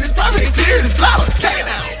put one in this private and clear this flower. Okay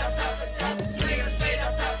now.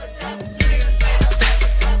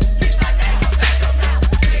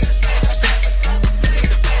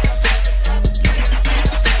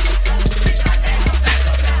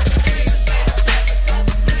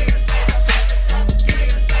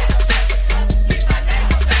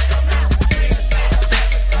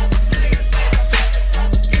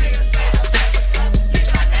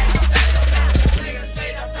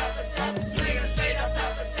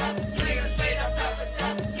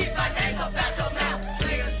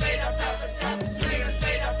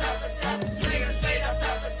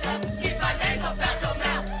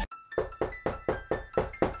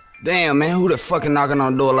 Damn, man, who the fucking knocking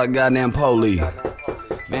on the door like goddamn police?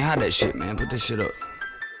 Man, hide that shit, man. Put this shit up.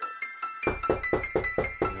 You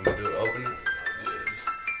want me to open it?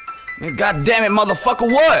 Man, goddamn it, motherfucker,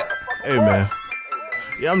 what? Hey, man.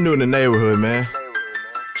 Yeah, I'm new in the neighborhood, man.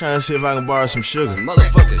 Trying to see if I can borrow some sugar. Some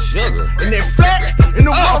motherfucking sugar? And that flat, and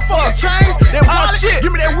the motherfucking chains, that wallet, shit.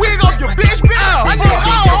 Give me that wig off your bitch, psychopathic,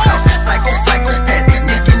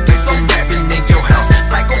 nigga, get so rapping in your house.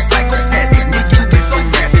 Psychopathic, nigga, get so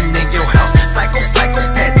rapping in your house.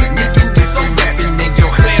 Psychopathic, nigga, get so rapping in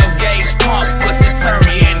your house. 12 gauge pump, pussy turn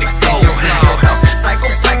me into ghost now.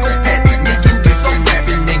 Psychopathic, nigga, get so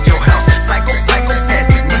rapping in your house.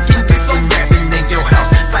 Psychopathic, nigga, get so rapping in your house.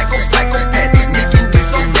 Psychopathic, nigga, get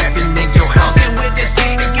so rapping in your house. And with this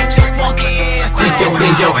thing to get your funky ass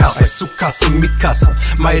in your house, es su casa, mi casa.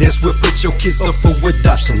 Might as well put your kids up for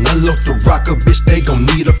adoption. Unload the rocker, bitch, they gon'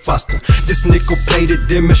 need a foster. This nickel plated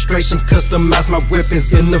demonstration, customize my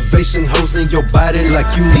weapons, innovation. Hoes in your body like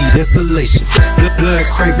you need insulation. Blood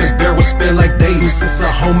craving, barrel spin like Dayton. Since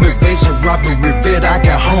a home invasion, robbery vet, I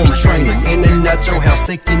got home training. In and out your house,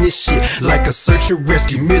 taking this shit like a search and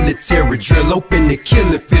rescue. Military drill, open and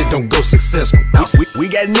kill if it don't go successful. We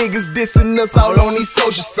got niggas dissing us all on these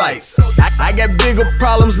social sites. I got bigger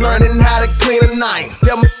problems learning how to clean a nine.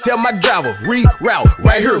 Tell my driver, reroute,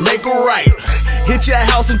 right here, make a right. Hit your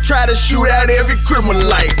house and try to shoot out every Christmas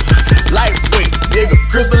light. Lightweight, nigga,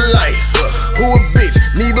 crystal light. Who a bitch?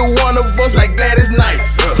 Neither one of us like Gladys Knight.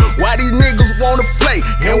 Why these niggas wanna play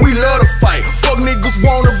and we love to fight? Fuck niggas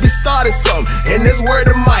wanna be started something, and that's where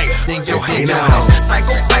the mic. In your house,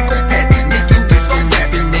 psychopathic, nigga, get so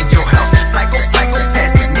rapping in your house.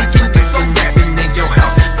 Psychopathic, nigga, get so rapping in your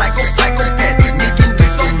house. Psychopathic, nigga,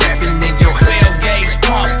 get so rapping in your house. 12 gauge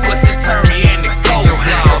pump, pussy turn me into ghost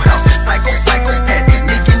now. Psychopathic,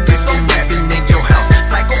 nigga, get so rapping in your house.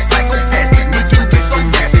 Psychopathic, nigga, get so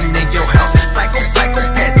rapping in your house.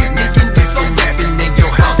 Psychopathic, nigga, get so rapping in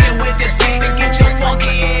your house. And with this thing to get your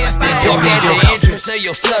funky ass back. Yo, at the entrance of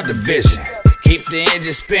your subdivision, keep the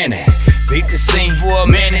engine spinning. Beat the scene for a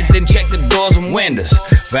minute, then check the doors and windows.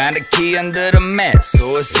 Find a key under the mat,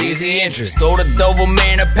 so it's easy entrance. Throw the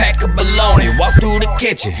Doberman a pack of bologna. Walk through the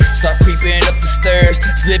kitchen, start creeping up the stairs,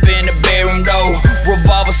 slip in the bedroom door.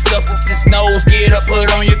 Revolver stuck with his nose, get up, put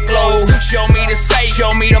on your clothes. Show me the safe,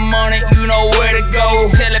 show me the money, you know where to go.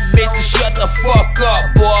 Tell that bitch to shut the fuck up,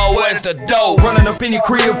 boy, where's the dough? Running up in your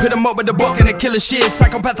crib, hit him up with the book and the killer shit.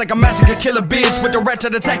 Psychopathic, a massacre, killer bitch with the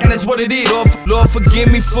ratchet attacking, that's what it is. Lord, forgive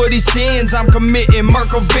me for these sins I'm committing.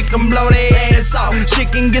 Merkel victim, blow their ass off.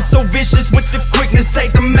 Shit can get so vicious with the quickness,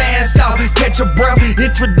 take the mask off. Catch a breath,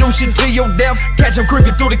 introduce you to your death. Catch him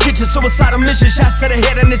creeping through the kitchen, suicidal mission. Shots to the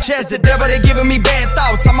head and the chest, the devil, they giving me bad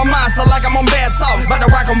thoughts. I'm a monster like I'm on bad sauce. About to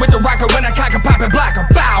rock 'em with the rocker when I cock a pop and block a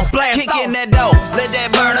bow, blast Kicking off. that dough, let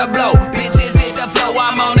that burner blow. Bitches hit the floor,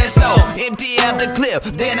 I'm on that stove. Empty out the clip,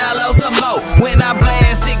 then I load some more. When I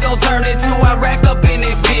blast, it gon' turn into a rack up in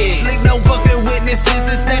this bitch. Leave no fucking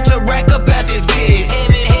witnesses and snatch a rack up out this bitch.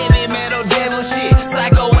 Heavy metal devil shit,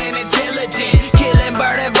 psycho and intelligent. Killing,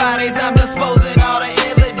 burning bodies, I'm disposing all the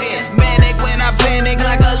evidence. Manic when I panic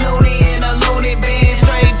like a loony in a loony bin.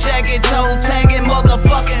 Straight jacket, toe tagging,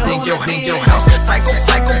 motherfucking hooligan. In your house,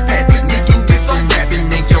 psychopathic, nigga, get so rapping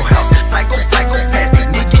in your house. Psychopathic,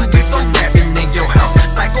 nigga, get so rapping in your house.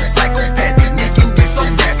 Psychopathic, nigga, get so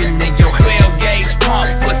rapping in your house. 12 gauge pump,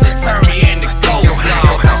 pussy turn me into ghost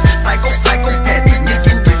now. Psychopathic,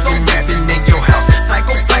 nigga, get so rapping in your house.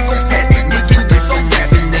 Psychopathic, nigga, get so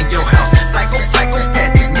rapping in your house.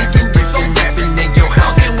 Psychopathic, nigga, get so rapping in your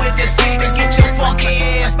house. And with this thing to get your funky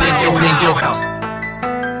ass back. In your house.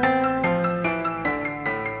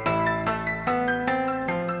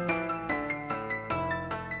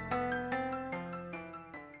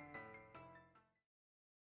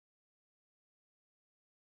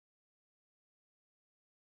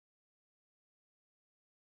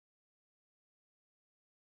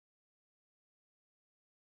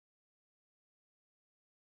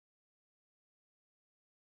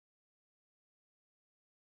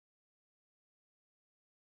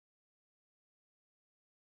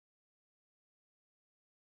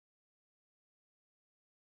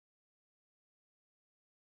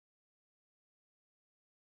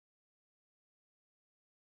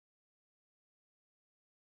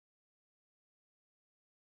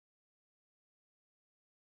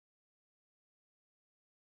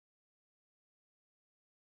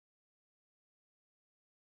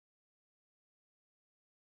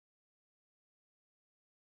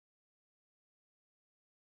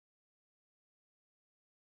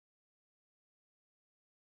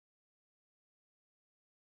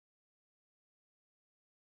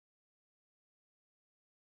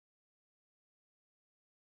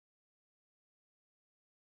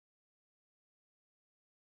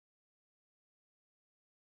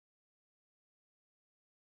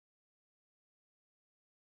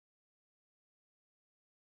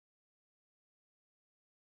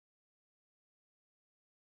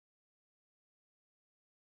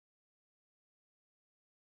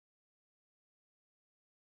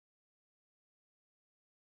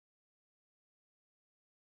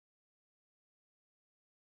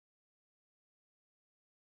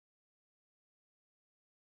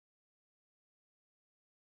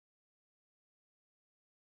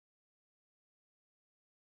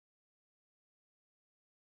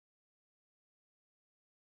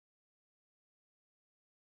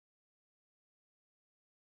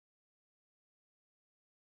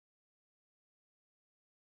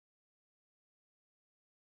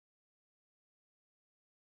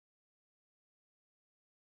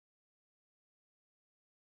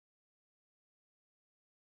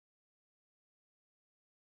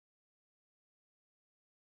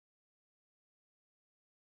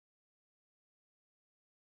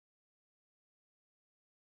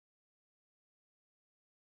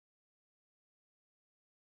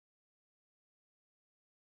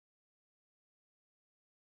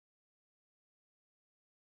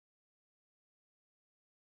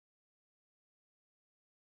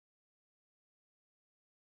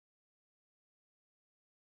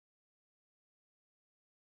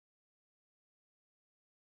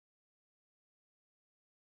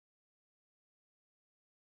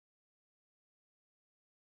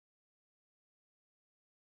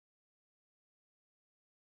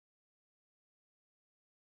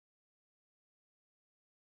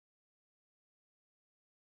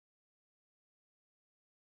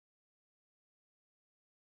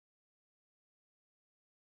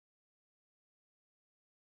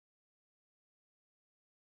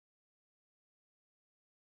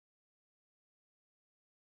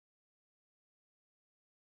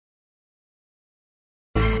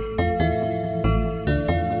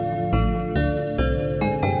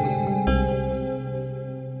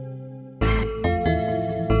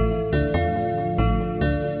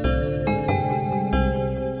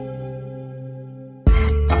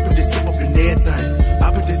 everything.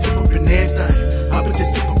 I put this sip up in everything. I put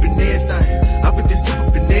this sip up in everything. I put this sip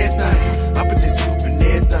up in everything. I put this sip up in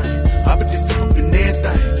everything. I put this sip up in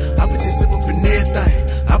everything. I put this sip up in everything.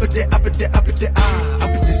 I put this sip up in everything. I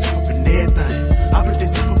put this sip up in everything. I put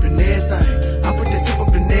this sip up in everything. I put this sip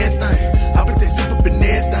up in everything. I put this sip up in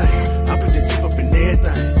everything. I put this sip up in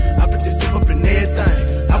everything. I put this sip up in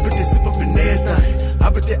everything. I put this sip up in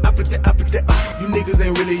everything. I put that. You niggas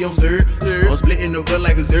ain't really on Zerd. I'm splitting the gun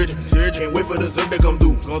like a surgeon. Can't wait for the Zerd to come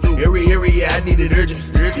through. Every area I need it urgent.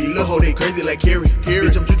 These little hoe they crazy like Carrie.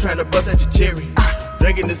 Bitch, I'm just trying to bust at your cherry.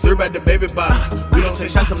 Drinking the syrup at the baby bar. We don't take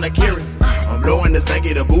shots, I'm not carry. I'm blowing the stank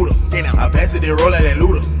at the Buddha. I pass it and roll out that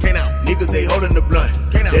looter. Niggas, they holding the blunt.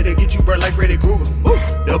 That'll get you burnt like Freddy Kruger.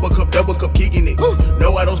 Double cup, kicking it.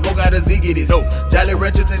 No, I don't smoke out of Ziggy this. Jolly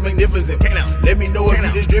Rancher tastes magnificent. Let me know if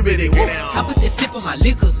you distribute it. I put that sip on my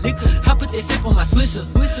liquor. I put that sip on my swisher.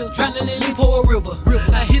 Drowning in Lipo river.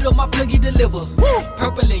 I hit up my pluggy deliver.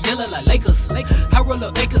 Purple and yellow like Lakers. I roll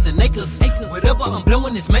up acres and acres. Whatever I'm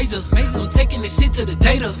blowing is major. I'm taking this shit to the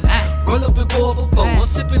data. Roll up and pour up a four. I'm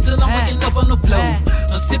sipping till I'm waking up on the floor.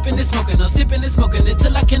 I'm sipping and smoking. I'm sipping and smoking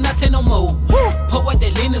until I cannot take no more. Pour out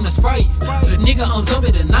that lean in the Sprite. The nigga on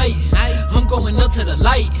zombie tonight. I'm going up to the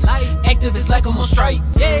light. Activist like I'm on strike.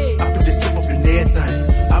 Yeah. I put this sip up in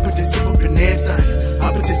everything. I put this sip up in everything.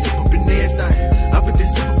 I put this sip up in everything. I put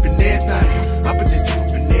this sip up in everything. I put this sip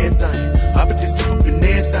up in everything. I put this sip up in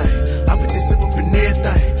everything. I put this sip up in everything.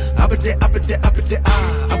 I put this sip up in everything.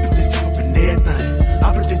 I put this sip up in everything.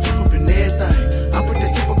 I put this sip up in everything. I put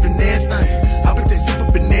this sip up in everything. I put this sip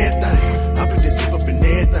up in everything. I put this sip up in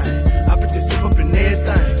everything. I put this sip up in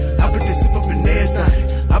everything. I put this sip up in everything.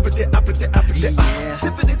 I put that.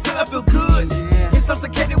 Sipping it till I feel good.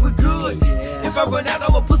 Intoxicated with good. If I run out,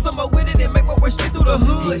 I'ma put some more in it and make my way straight through the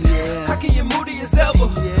hood. Cocky and moody as ever.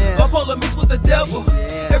 Bipolar mixed with the devil.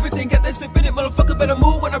 Everything got that sip in it, motherfucker better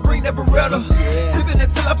move when I bring that Beretta. Sipping it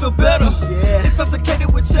till I feel better.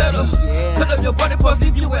 Intoxicated with cheddar. Cut up your body parts,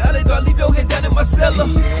 leave you in alley, dog, leave your head down in my cellar.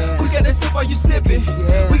 We got that sip while you sipping.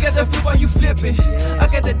 We got that flip while you flipping. I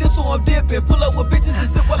got that dip so I'm dipping. Pull up with bitches and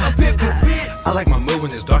sip while I'm pipping. I like my mood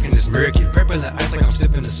when it's dark and it's murky. Purple and ice like I'm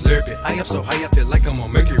sipping the Slurpee. I am so high I feel like I'm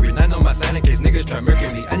on Mercury. Not on my side in case niggas try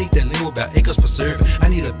murking me. I need that limo about acres per serving. I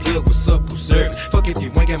need a plug with sub who serve. Fuck if you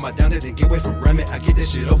ain't got my down there, then get away from ramming. I get that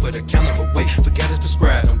shit over the counter, but wait, forgot it's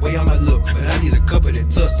prescribed. I'm way on my look, but I need a cup of that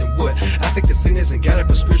tuss and what? I faked the sickness and got a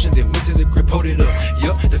prescription, then went to the grip, hold it up.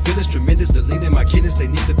 Yup, the feeling's tremendous, the lean in my kidneys, they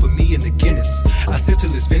need to put me in the Guinness. I sip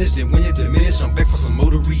till it's finished, then when it diminish, I'm back for some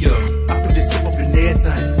more to re-up. I put this sip up in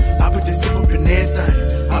everything. I put this sip up in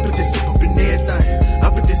everything. I put this sip up in everything. I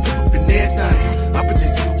put this sip up in everything. I put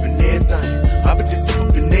this sip up in everything. I put this sip up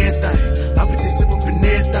in everything. I put this sip up in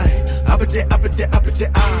everything. I put this sip up in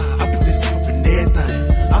everything. I put this sip up in everything.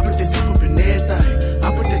 I put this sip up in everything.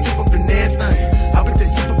 I put this sip up in everything. I put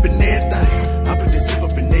this sip up in everything. I put this sip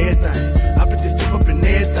up in everything. I put this sip up in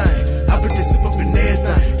everything. I put this sip up in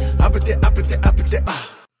everything. I put that.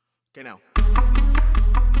 Okay now.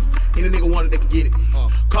 Any nigga want it, they can get it.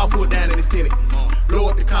 Car pulled down and it's tinted. Blow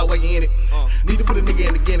up the car while you in it. Need to put a nigga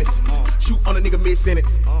in the Guinness. Shoot on a nigga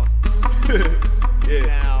mid-sentence.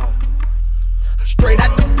 Yeah. Straight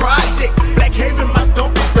out the project. Black Haven, my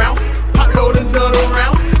stomping ground. Pop load another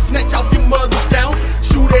round. Snatch off your mother's down.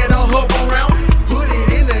 Shoot at a hover round. Put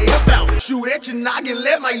it in the air bound. Shoot at your noggin.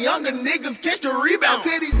 Let my younger niggas catch the rebound.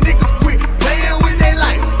 Tell these niggas quit playing with their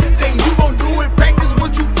life. Say you gon' do it, practice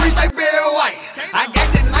what you preach like Barry White. I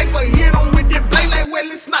got that knife, I hit on with that blade like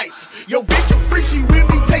Wesley Snipes. Yo, bitch, a freak, she with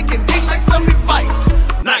me taking dick like some advice.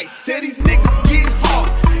 Nice, tell these niggas get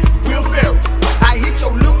hard. Will Ferrell, I hit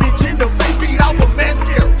your little bitch in the face, beat off a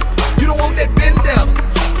mascara. You don't want that vendetta.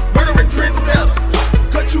 Murder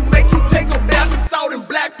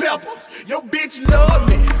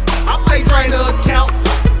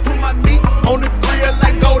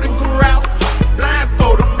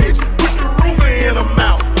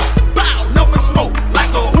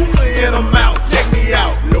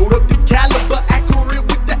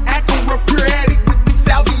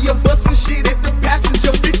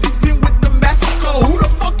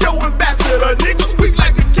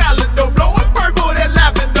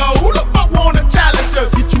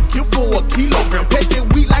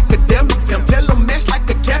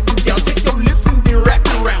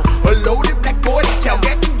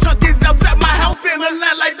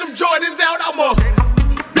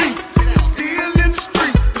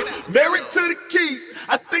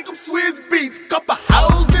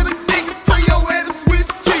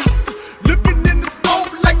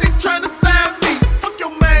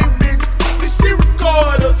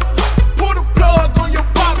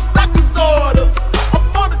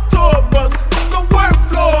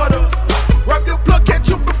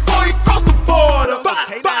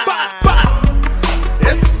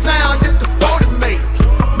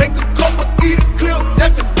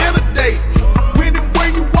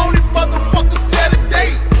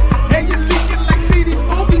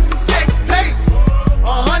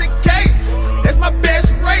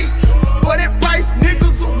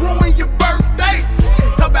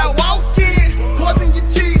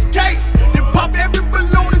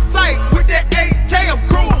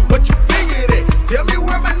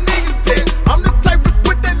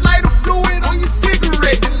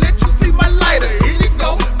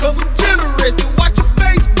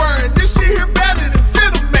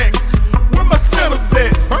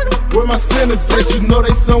gunners at, you know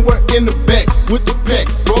they somewhere in the back with the pack,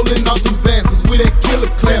 rolling off them Xances. We that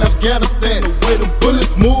killer clan, Afghanistan. The way them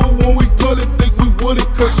bullets move when we pull it, think we wouldn't,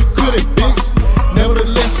 cause you couldn't, bitch.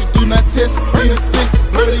 Nevertheless, you do not test the scene of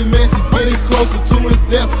 6. Bloody Massey's getting closer to his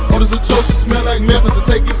death. On his atrocious, smell like Memphis to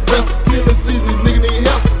take his breath. Killa sees these niggas need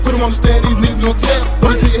help. Put them on the stand, these niggas gon' tell.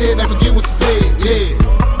 Put it to your head and forget what you said,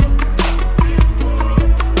 yeah.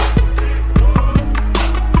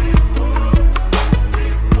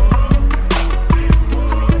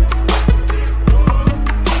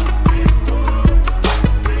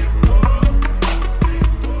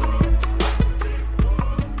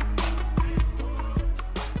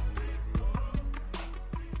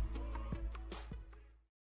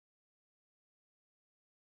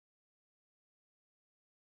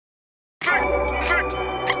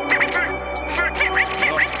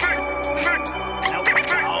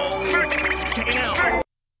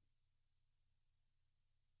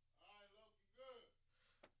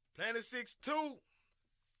 Planet 6-2.